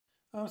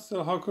I'm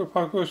still hardcore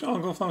parkour.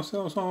 Uncle from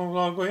still some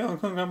vlog way.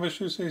 Uncle grandpa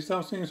shoes say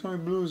stop singing so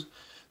many blues.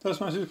 That's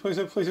my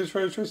places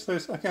try to trust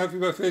this. I can't help you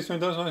by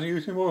Facebook. That's my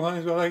YouTube more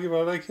lines, but I like it,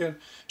 but I like it.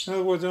 In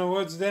other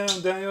words, down.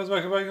 Daniels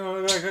back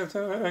at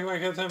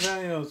time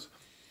Daniels.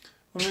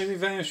 What amazing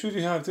Daniel shoes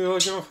you have? Do you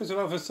office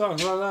off his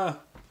socks? Voila.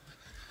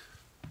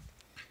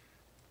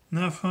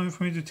 Now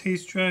for me to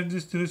taste drive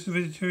this delicious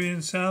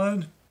vegetarian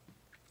salad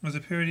as a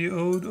parody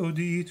ode to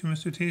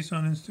Mr. Taste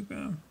on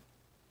Instagram.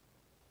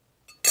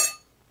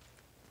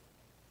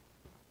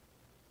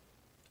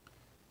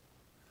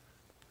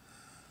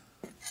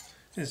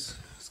 It's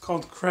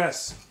called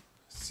cress,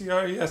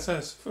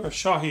 C-R-E-S-S, for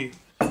shahi.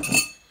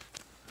 It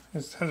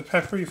has a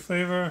peppery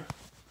flavor.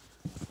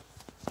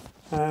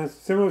 It's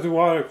similar to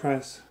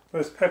watercress,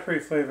 but it's peppery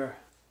flavor.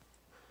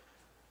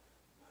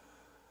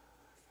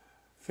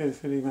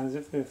 Filfili, man, is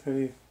it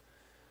filfili?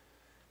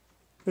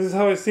 This is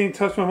how I seen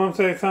touch my mom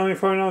say family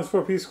for announced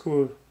for Peace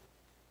School.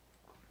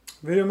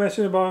 Video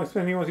message about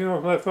spending what you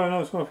know for for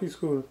announced for Peace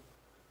School.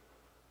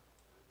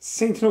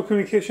 Saint no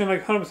communication,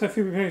 like 100%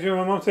 feedback connection.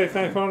 My mom say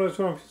family for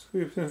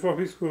announced for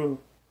Peace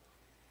School.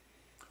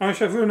 I'm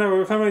chef now,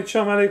 we're family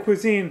Chamalay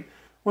cuisine.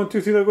 1,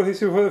 2, 3, let go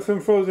history before the film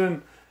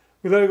Frozen.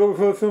 We let it go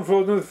before the film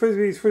Frozen with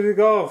frisbees, frisbee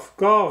golf,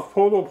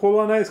 polo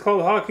on ice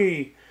called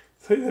hockey.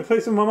 The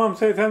place of my mom's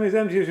side family is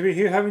empty. You should be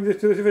here having this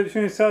delicious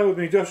vegetarian salad with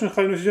me. Josh and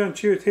Khalil John,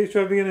 cheers, taste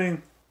at the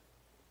beginning.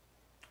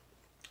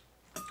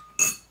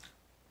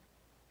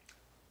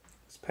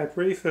 It's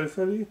peppery,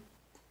 filfili.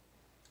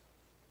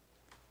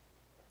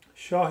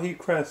 Shahi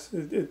cress.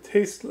 It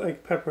tastes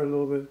like pepper a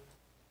little bit.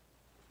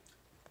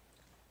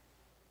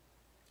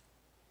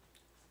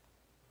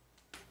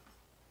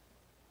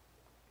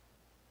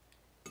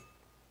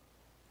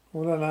 Oh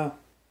la la.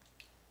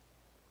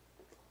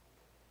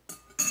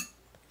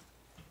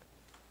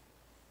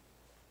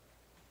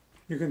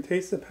 You can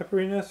taste the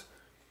pepperiness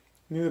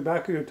near the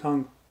back of your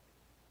tongue.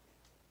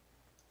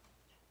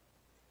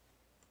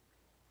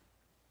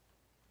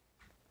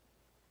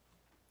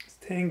 It's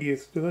tangy,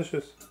 it's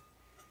delicious.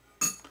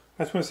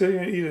 I just want to sit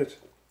here and eat it.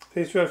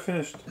 Taste drive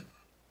finished.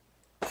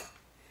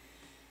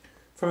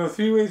 From the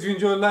 3 ways you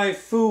enjoy life: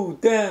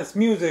 food, dance,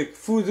 music.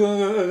 Food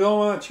don't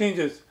want to change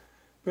it.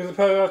 There's a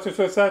part of after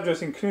first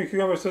addressing.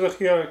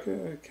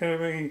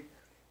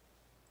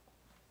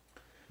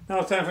 Now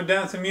it's time for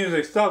dance and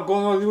music. Stop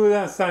going all the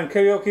dance time.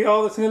 Karaoke,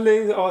 all the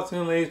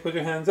single ladies, put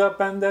your hands up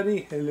and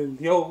daddy.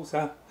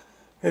 Heliliosa,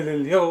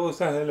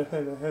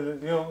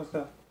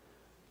 heliliosa.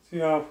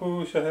 Sia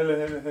pusha,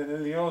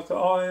 heliliosa.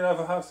 All in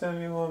love, half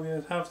cent, you want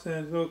me, half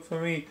cent, look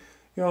for me.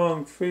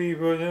 Young, free,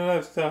 virgin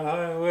lifestyle,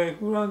 highway.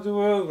 Who runs the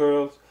world,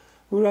 girls?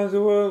 Who runs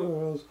the world,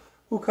 girls?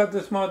 Who cut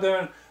this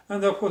modern?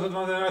 And the put it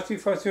on the nasty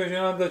first version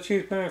on the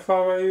cheap penny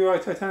far you are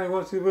Titanic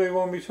wants to be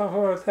won't be champ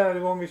for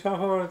mortality, won't be champ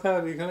for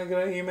mortality. Can I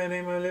get an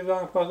email, live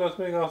long, prosperous,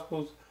 big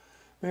gospels?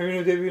 Maybe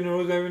no David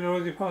knows, maybe no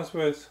Rosie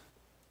prosperous.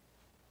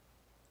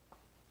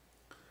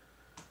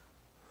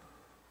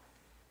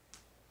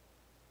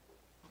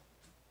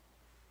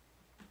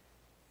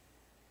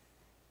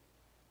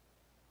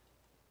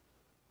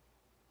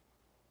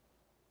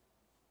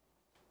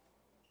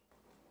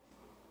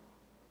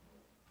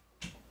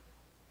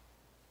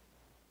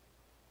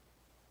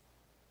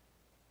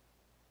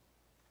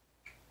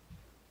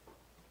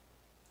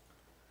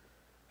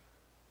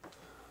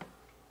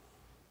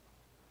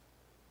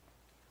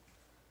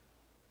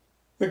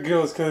 The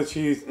girls got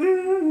cheese.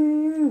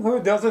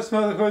 Who does it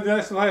smell like the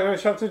next supply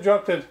shop to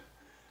dropped it?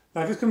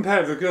 Now just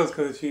compare the girls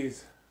got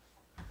cheese.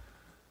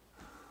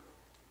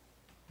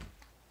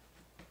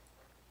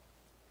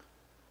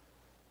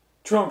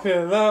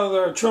 Trumpet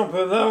louder,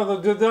 trumpet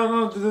louder,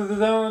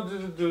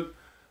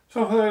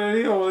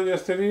 trumpet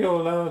yesterday,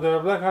 louder.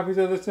 Black happy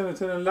to listen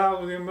and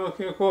loud with your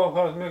milky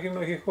co-house,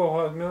 milky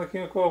co-house,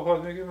 milky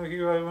co-house,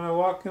 milky right. When I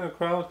walk in a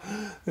crowd,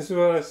 this is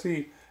what I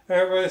see.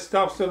 Everybody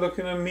stops to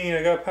looking at me.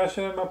 I got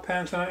passion in my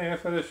pants and I'm here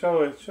for the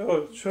show it.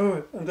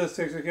 And this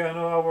takes again. I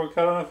know I'll work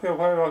out. I don't feel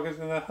White Rockets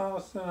in the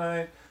house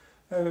tonight.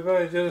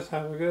 Everybody just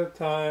have a good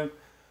time.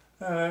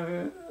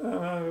 And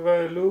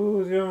everybody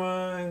lose your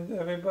mind.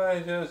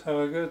 Everybody just have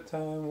a good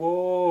time.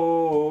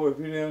 Whoa, if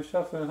you damn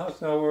shuffling, how's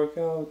that work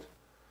out?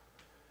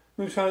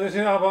 New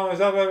transition album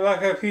is out by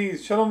Black Eyed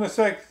Peas. Shalom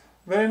respect.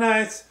 Very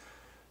nice.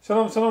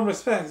 Shalom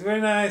respect.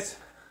 Very nice.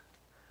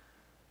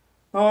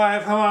 My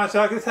wife, how much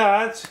I can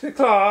touch? The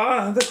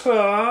claw.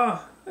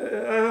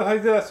 I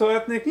do so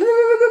ethnic.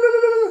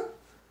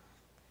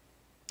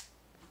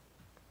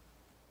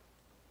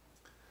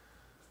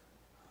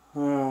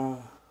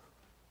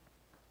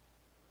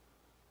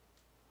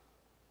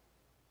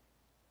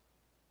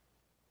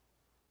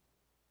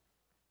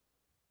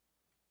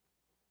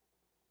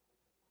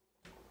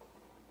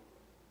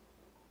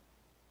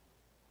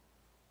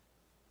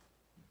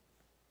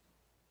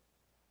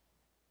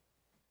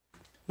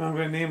 Now I'm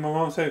going to name my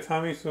mom's side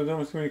family so there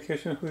was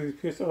communication who is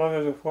pierced a lot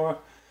as before.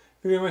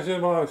 Video message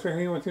about expecting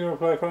anyone to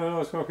reply for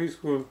another small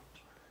preschool.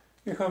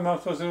 You come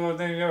out to the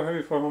name you never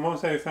heard before. My mom's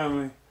side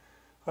family.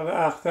 Had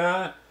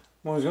Achta,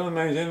 موجان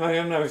منجن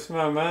مریم نوشته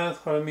محمد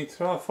خاله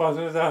میترا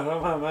فاطمه زهرا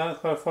محمد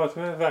خاله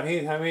فاطمه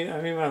وحید همین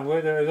امین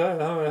محمود رضا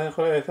الهام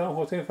خاله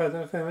احترام حسین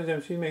فاطمه فهمه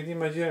جمشید مهدی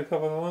مجید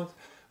الکابلمانت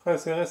خاله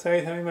سیغه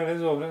سعید همین ملک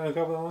زهره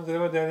الکابلمانت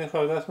زیبا دردین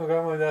خاله دست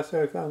مگرم و دست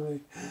های family.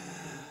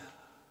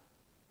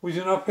 We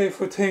do not pay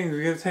for things.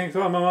 We give thanks to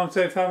my mom's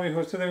side family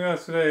who's sitting with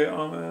us today.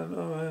 Amen.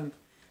 Amen.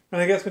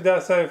 And I guess my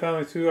dad's side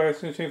family too. I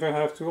assume if I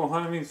have to.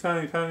 Ohana means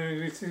family. Family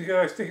means we stick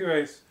together like sticky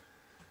rice.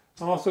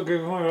 I'm also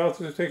grateful for my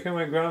relatives to take care of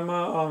my grandma.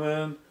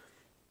 Amen.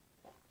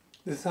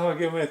 This is how I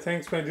give my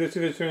thanks for my delicious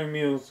vegetarian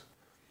meals.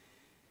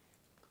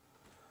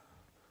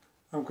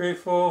 I'm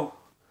grateful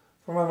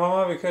for my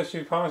mama because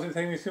she promised to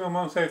take me to see my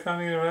mom's side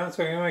family around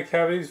so I can get my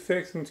cavities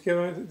fixed and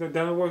get the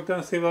dental work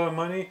done, save a lot of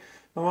money.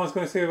 My mom's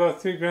going to save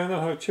about $3,000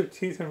 on her chipped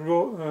teeth and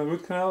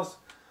root canals.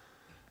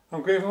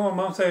 I'm grateful for my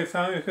mom's side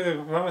family because they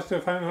promised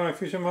to find me for my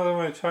future mother and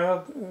my child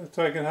so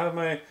I can have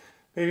my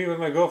baby with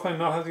my girlfriend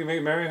and not have to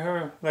marry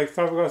her like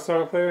Fabregas,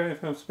 soccer player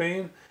from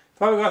Spain.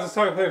 Fabregas, a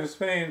soccer player from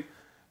Spain,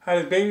 had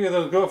his baby with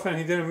his girlfriend.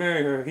 He didn't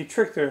marry her. He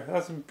tricked her.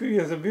 That's a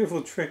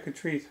beautiful trick or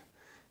treat.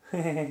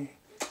 It's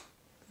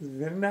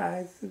very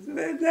nice. It's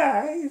very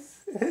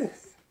nice.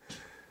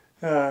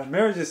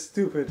 Marriage is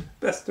stupid.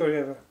 Best story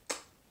ever.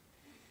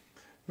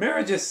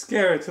 Marriage is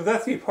scary. So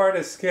that's the part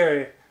is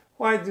scary.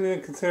 Why do you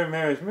consider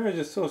marriage? Marriage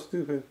is so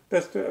stupid.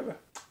 Best story ever.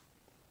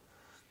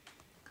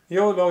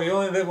 YOLO, you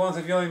only live once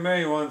if you only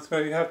marry once,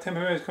 but you have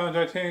temporary marriage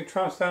contract taking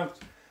Trump stamped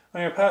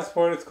on your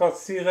passport. It's called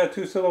Sira,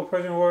 2 syllable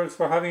Persian words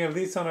for having a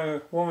lease on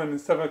a woman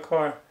instead of a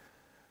car.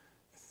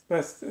 It's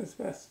best. It's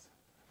best.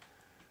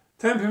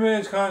 Temporary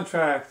marriage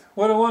contract.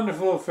 What a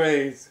wonderful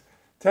phrase.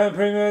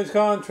 Temporary marriage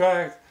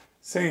contract.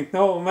 Sing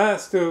no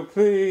master,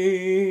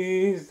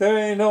 please. There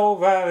ain't no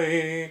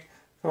valley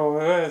for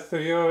the rest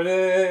of your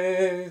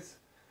days.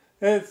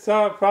 It's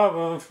our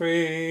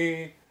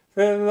problem-free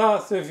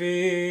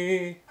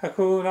philosophy.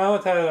 Hakuna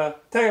Matata.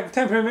 Take a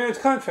temporary marriage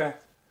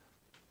contract.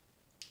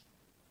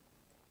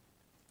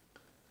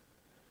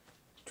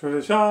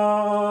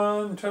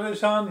 Tradition,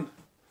 tradition,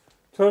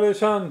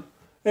 tradition.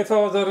 If I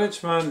was a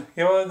rich man,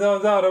 I would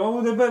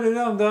have belly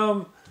dum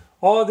dum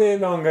all day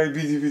long. I'd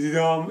be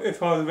dum.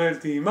 If I was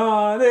wealthy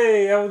man,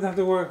 I wouldn't have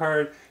to work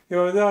hard. I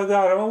would have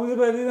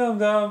belly dum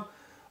dum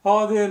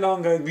all day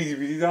long. I'd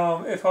be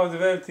dum. If I was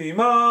wealthy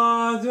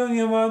man,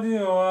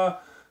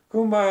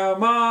 kumbaya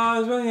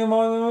man,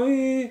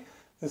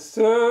 the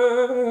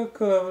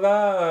circle of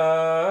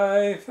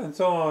life, and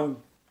so on.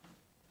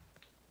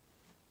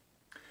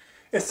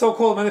 It's so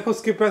cold, man. I put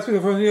skip breast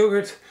with frozen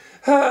yogurt.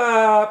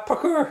 Ha!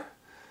 Pucker!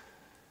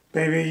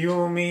 Baby,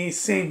 you and me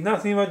sing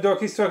nothing but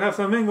Dorky Struck at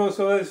Flamingo,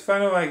 so let's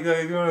find out like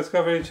doing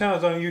Discovery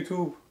channels on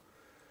YouTube.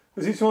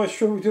 Because each one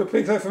show me to the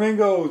pigs like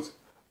flamingos.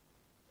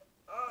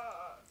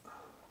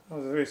 That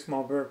was a very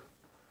small burp.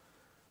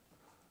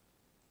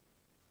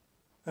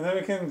 And then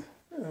we can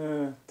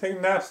take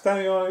naps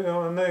standing on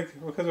the neck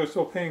because we're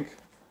so pink.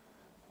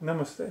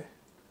 Namaste.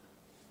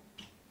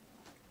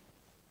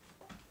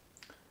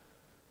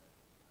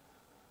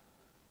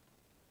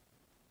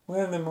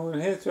 When the moon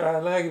hits you, I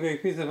like a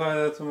big piece of pie,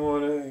 that's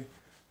amore.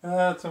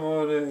 That's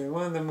amore.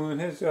 When the moon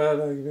hits you, I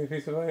like a big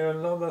piece of pie, I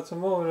love that's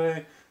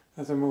amore.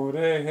 That's amore.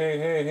 Hey, hey,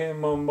 hey,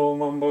 mumbo,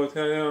 mumbo.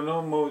 Italiano,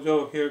 no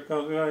mojo. Here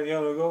comes the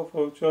yellow go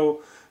for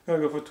Joe. Gotta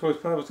go for toys,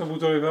 papas, and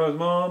butori bells.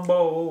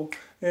 Mambo.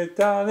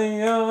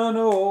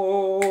 Italiano.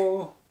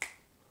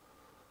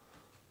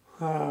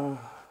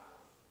 Ah.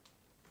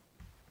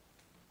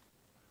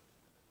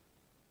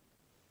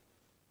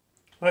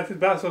 Life is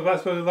basketball,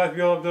 basketball is life,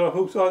 we all have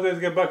hoops, all days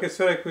get buckets,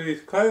 spherical.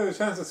 Quite a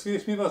chance of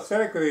Swedish meatballs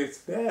spherical, it's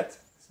that.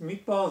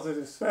 Meatballs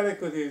are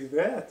spherical, it's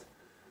that.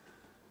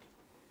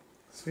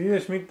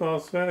 Swedish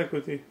meatballs spherical.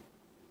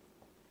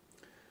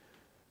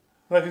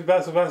 Life is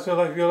basketball,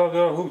 basketball, life, we all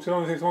have hoops, it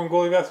only takes one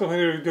goalie, basketball,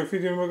 your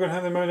feet, we're going to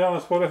hand the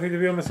Maradona sport, I feed the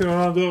real Messi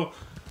Ronaldo.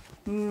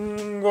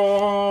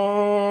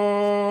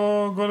 Go.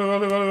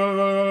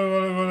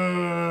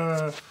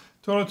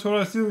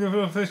 Tora, still give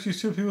a fish, you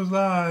steal people's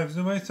lives.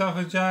 No way tough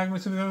a jag,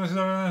 Mr.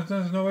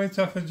 Bivens, no way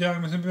tough a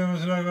jag, Mr.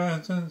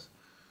 Bivens.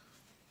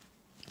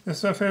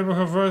 It's our favorite book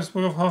of verse,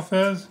 book of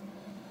Hafez,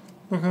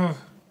 book of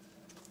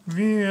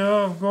V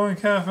of going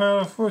calf out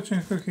of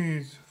fortune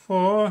cookies.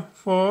 4,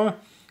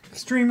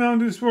 extreme mountain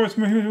dew sports,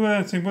 more human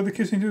dancing. What the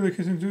kissing do, the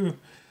kissing do.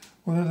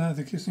 What did I have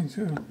the kissing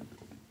too?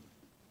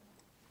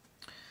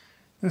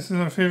 This is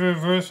our favorite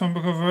verse from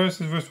Book of Verse,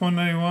 is verse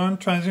 191.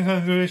 Transition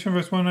transliteration,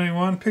 verse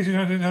 191. Picture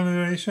translation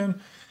transliteration.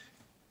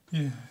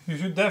 Yeah, you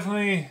should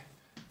definitely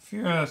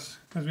fear us,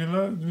 because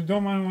we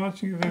don't mind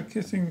watching the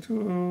kissing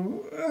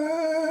too.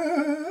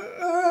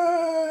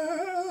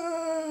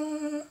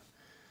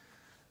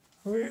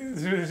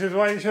 This is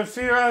why you should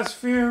fear us,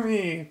 fear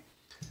me.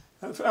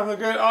 I'm the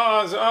great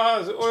Oz,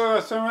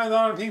 surrounded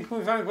on people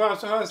who find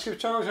glass to heart, skip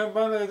chocolate,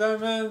 champagne,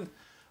 diamond.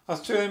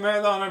 Australian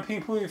Maryland and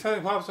people who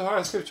find pops to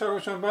heart, skip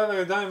chocolate,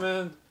 champagne,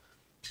 diamond.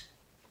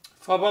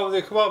 Fall out,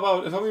 they come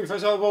out. If we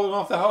fresh out boat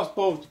off the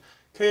houseboat.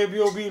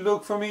 KBOB,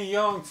 look for me,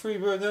 young, free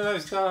bird, the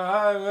lifestyle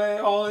highway.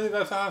 Only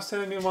left half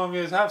cent, me mom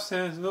is half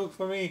cents. Look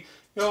for me,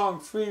 young,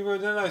 free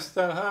bird, the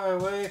lifestyle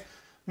highway.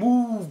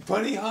 Move,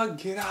 bunny hug,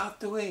 get out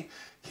the way.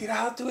 Get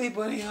out the way,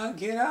 bunny hug,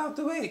 get out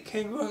the way.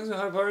 Kangaroo hugs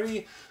at a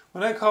party.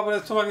 When I call, but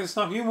that's so I can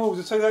stop you moves.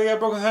 It's like I got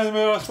broken hands in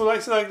my house, so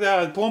likes it like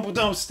that. Boom,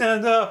 boom,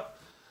 stand up.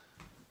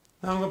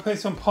 Now I'm gonna play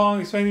some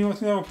pong, explaining what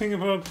to know, ping,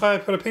 put a pie,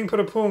 put a ping, put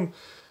a poom.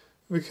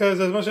 Because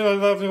as much as I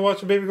love to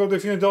watch a baby girl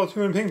defeat an adult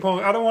human ping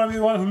pong, I don't want to be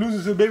the one who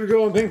loses to a baby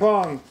girl in ping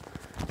pong.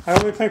 I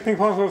only play ping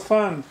pong for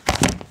fun.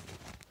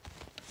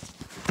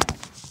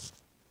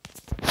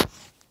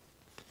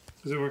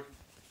 Is it working?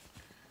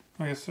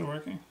 I guess it's still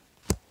working.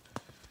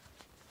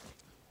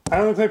 I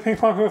only play ping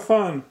pong for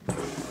fun.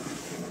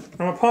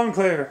 I'm a pong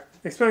player.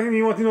 Expecting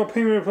you want to know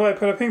ping reply,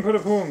 put a ping, put a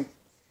poom.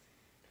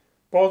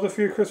 Balls of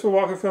Fear, Christopher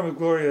Walker film is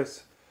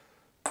glorious.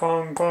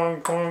 Pong,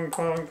 pong, pong,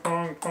 pong,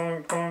 pong,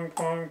 pong, pong,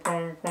 pong,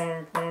 pong, pong,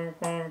 pong, pong,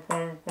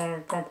 pong,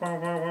 pong, pong, pong,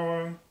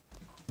 pong.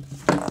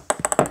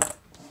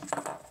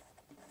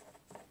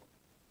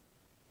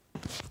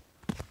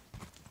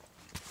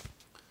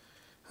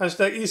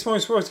 Hashtag Eastbourne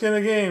Sports get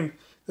in the game.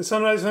 The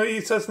sunrise from the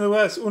east sets in the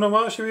west. Una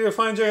mas should be a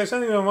fine Jackie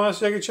Chan. Una mas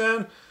Jackie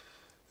Chan.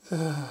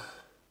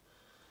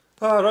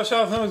 Rush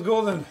Hour film is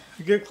golden.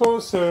 Get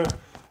closer.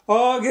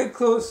 Oh, get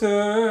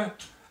closer.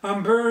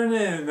 I'm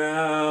burning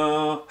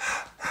now.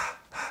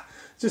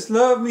 Just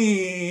love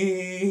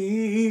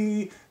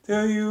me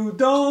till you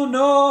don't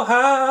know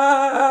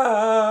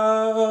how.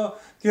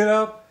 Get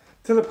up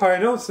to the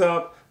party, don't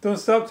stop. Don't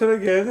stop till I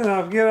get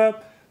enough. Get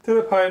up to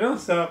the party, don't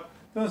stop.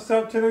 Don't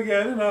stop till I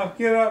get enough.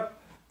 Get up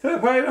to the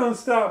party, don't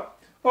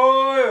stop. Oi,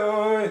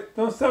 oi,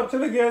 don't stop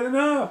till I get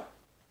enough.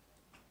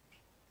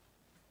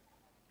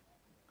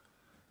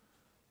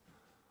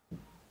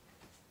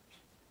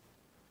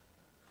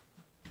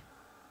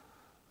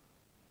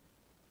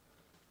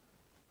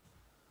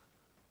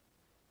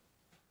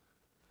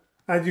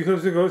 As you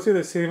close to go to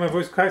the city, my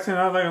voice cracks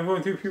out like I'm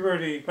going through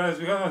puberty. But it's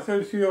because I'm a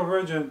 32-year-old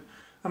virgin.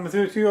 I'm a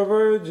 32-year-old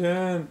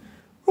virgin.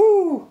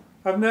 Woo!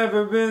 I've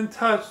never been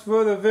touched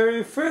for the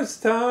very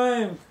first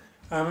time.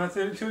 I'm a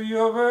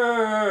 32-year-old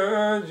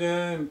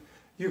virgin.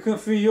 You can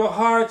feel your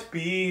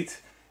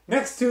heartbeat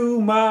next to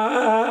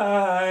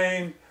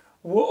mine.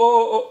 Whoa,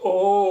 oh,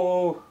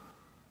 oh.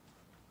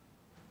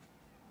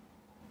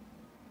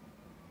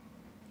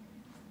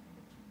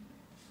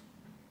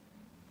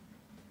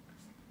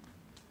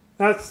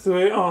 That's the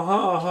way,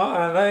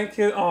 I like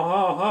it,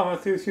 I'm a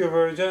 32-year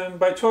virgin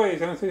by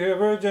choice, I'm a 32-year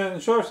virgin,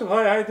 short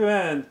supply, high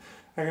demand.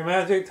 I can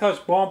magic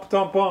touch, bump,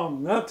 dump,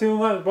 bump, not too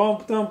much,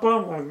 bump, dump,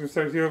 bump. I'm a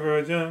 32-year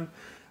virgin,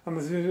 I'm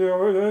a 32-year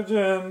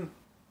virgin.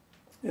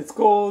 It's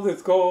gold,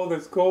 it's gold,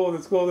 it's gold,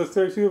 it's gold, it's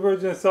 32-year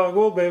virgin, it's all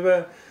gold,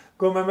 baby.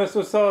 Gold, my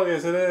Mr. Solid,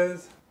 yes it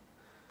is.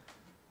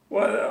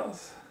 What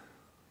else?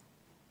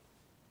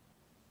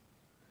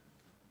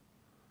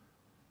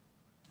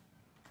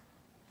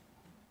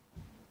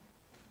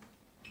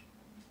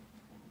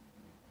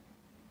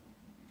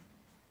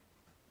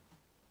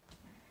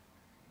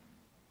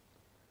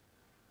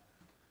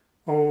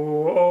 Oh,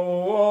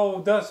 oh,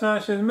 oh, Dust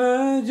Smash is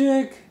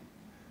magic,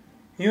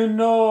 you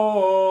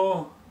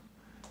know.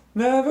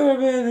 Never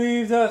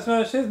believe Dust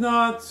Smash is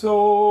not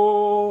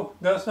so.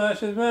 Dust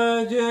Smash is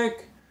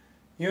magic,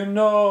 you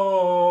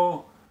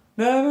know.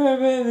 Never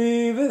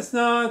believe it's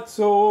not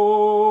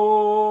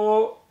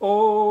so.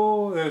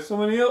 Oh, there's so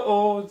many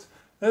O's,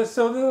 there's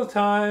so little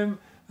time,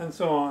 and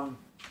so on.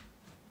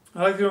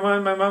 I like to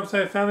remind my mom's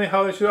side family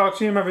how they should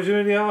auction my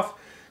virginity off.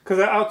 Because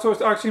I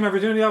outsourced auctioning my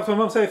virginity off to my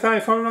mom's side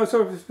family for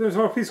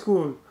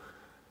preschool.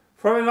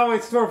 For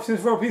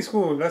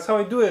preschool. That's how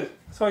I do it.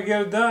 That's how I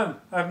get it done.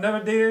 I've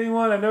never dated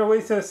anyone. I've never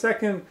wasted a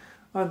second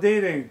on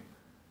dating.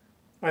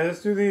 I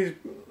just do these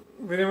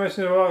video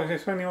messages about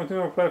explaining what to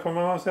know apply for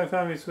my mom's side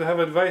family so they have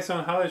advice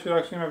on how they should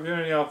auction my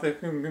virginity off. They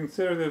can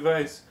consider the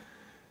advice.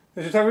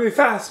 They should talk really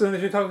fast and they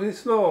should talk really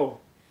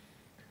slow.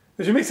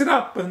 They should mix it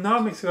up, but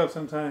not mix it up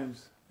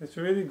sometimes. They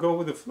should really go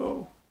with the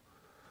flow.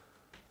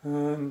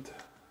 And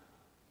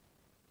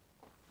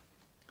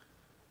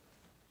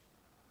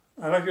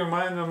I like to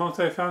remind the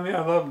multi family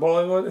I love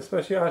Bollywood,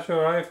 especially Asha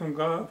Rai from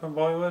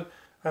Bollywood.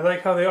 I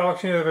like how they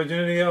auction their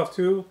virginity off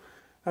too.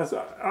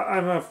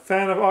 I'm a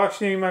fan of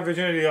auctioning my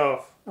virginity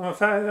off. I'm a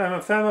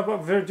fan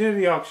of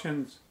virginity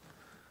auctions.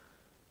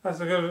 That's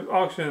a good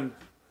auction.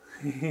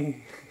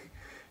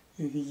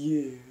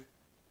 Yeah.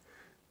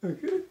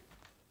 Okay.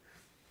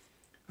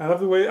 I love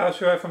the way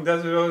Asha Rai from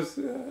Desert Rose.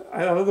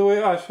 I love the way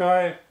Asha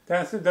Rai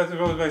dances Desert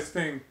Rose by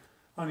Sting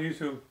on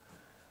YouTube.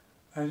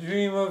 I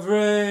dream of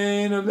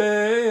rain, ole,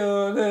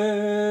 ole.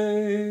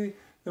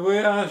 The way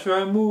Asha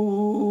Rai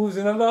moves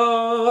in a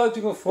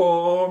logical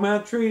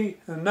format tree.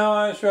 And now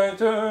Asha Rai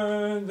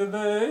turns, ole,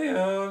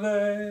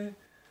 ole.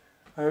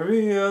 I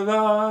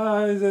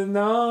realize that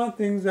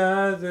nothing's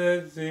as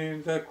it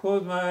seems. I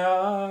close my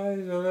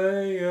eyes, ole,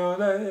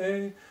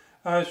 ole.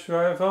 Asha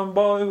Rai from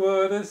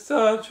Bollywood is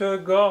such a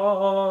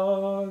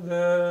goddess.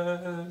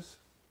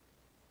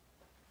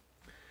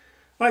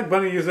 I like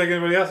bunny use like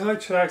everybody else. I like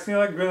chillaxing, I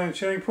like grilling and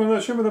chilling. Putting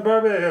the shrimp in the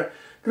barbecue.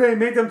 Great,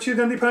 make them chew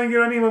them depending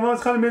on your my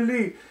mom's calling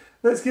me.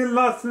 Let's get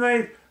lost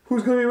tonight.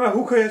 Who's gonna be my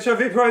hookah and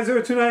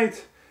vaporizer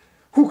tonight?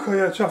 Hookah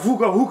yacha,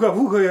 hookah, hookah,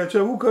 hookah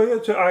yacha, hookah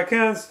yacha. I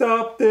can't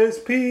stop this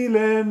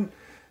peeling.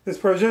 This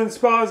Persian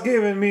spa's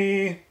giving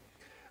me.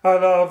 I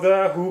love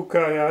the hookah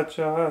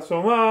yacha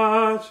so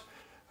much.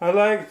 I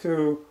like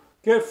to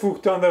get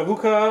hooked on the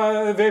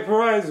hookah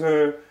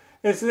vaporizer.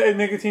 It's a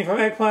nicotine from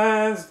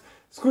eggplants.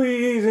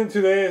 Squeeze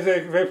into the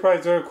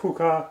vaporizer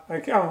hookah.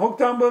 I'm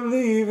hooked on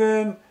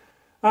believing.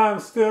 I'm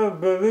still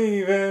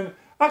believing.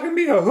 I can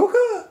be a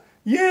hookah?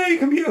 Yeah, you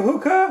can be a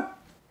hookah.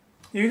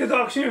 You get the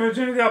auction your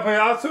virginity by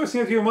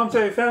outsourcing it to your mom's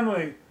side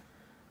family.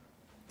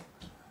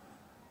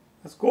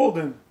 That's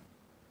golden.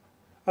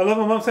 I love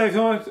my mom's side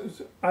so much.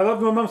 I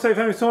love my mom's side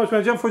family so much.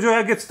 When I jump for joy,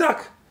 I get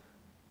stuck.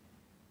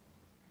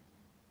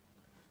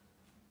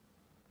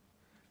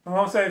 My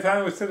mom's side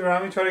family would sit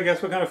around me, try to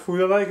guess what kind of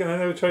food I like, and then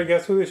they would try to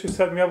guess who they should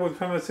set me up with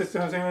from my sister,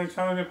 something like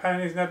Family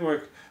Pioneers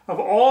Network.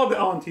 Of all the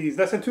aunties,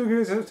 less than 2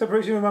 years of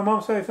separation with my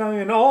mom's side family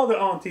and all the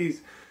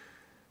aunties.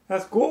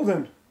 That's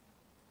golden.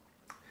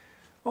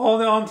 All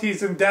the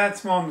aunties and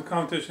dad's mom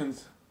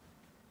competitions.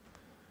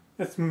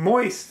 It's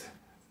moist.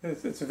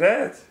 It's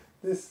wet.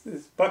 This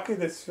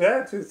bucket is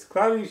wet. It's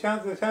cloudy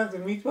chance of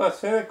meatball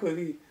spherical.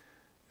 It's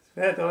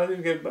wet. All I do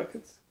is get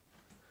buckets.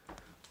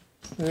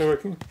 Is it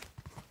working?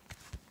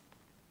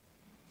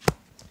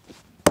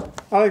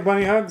 I like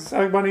bunny hugs.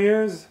 I like bunny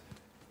ears.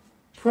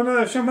 Van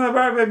de chemin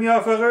waar bij mij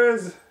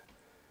afgereus.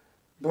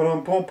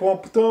 Brom pom pom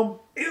pom.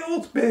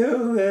 Eelt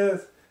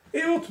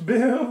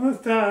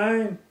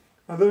time.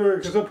 My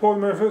lyrics are so poor,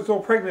 my first so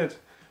pregnant.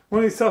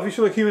 One of these selfies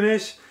should look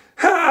human-ish.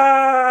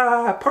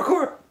 Ha!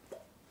 Parkour!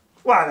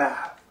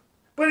 Voila!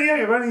 Bunny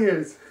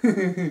ears.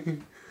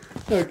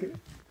 Okay.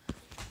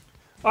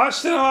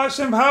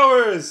 Ashton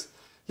Powers!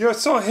 You're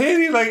so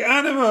hairy like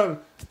animal.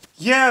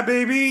 Yeah,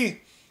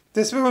 baby.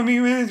 This will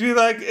mean be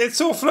like, it's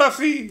so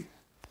fluffy.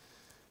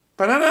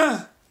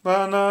 Banana.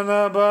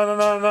 Banana,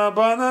 banana,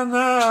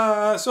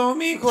 banana. So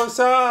mi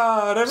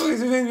cosa. Everybody's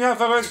doing me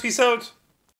off. Peace out.